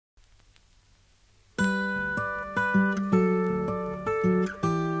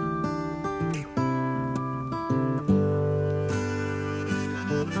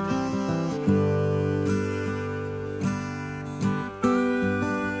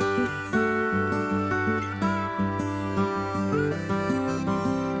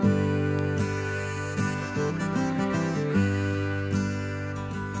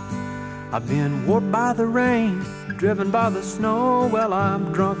I've been warped by the rain, driven by the snow. Well,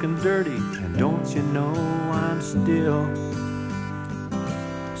 I'm drunk and dirty, and don't you know I'm still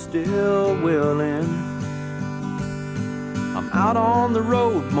willing. I'm out on the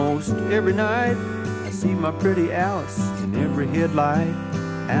road most every night. I see my pretty Alice in every headlight.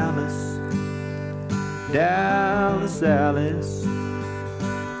 Alice, Dallas Alice.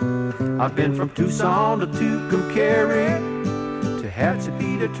 I've been from Tucson to Tucumcari, to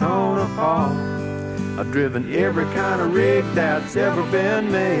Hatshepsut to Tonopah. I've driven every kind of rig that's ever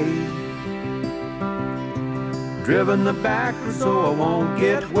been made. Driven the backwards so I won't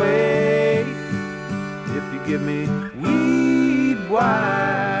get weighed. If you give me weed,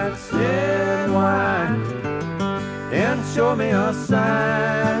 whites, and wine, and show me a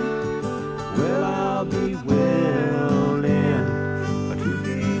sign, well, I'll be willing to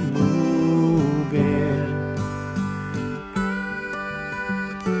be moving.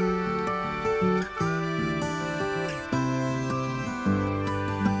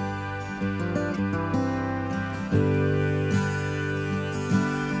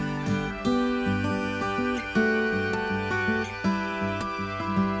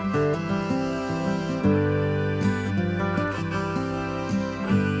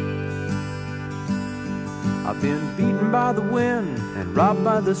 I've been beaten by the wind and robbed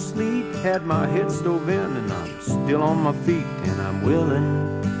by the sleet. Had my head stove in and I'm still on my feet. And I'm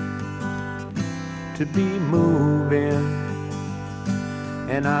willing to be moving.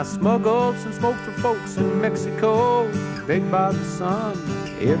 And I smuggled some smoke for folks in Mexico, baked by the sun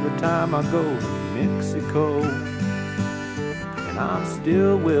every time I go to Mexico. And I'm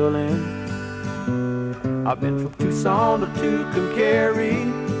still willing. I've been from Tucson to Tucumcari,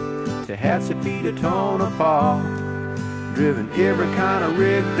 to Hatshepsut to Tonopah, driven every kind of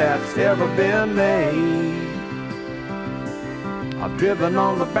rig that's ever been made. I've driven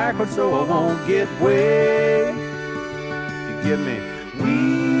on the backwards so I won't get weighed. You give me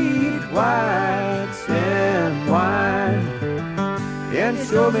weed, whites, and wine, and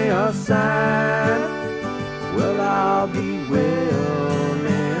show me a sign, well, I'll be willing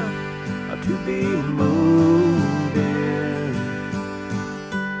to be moved.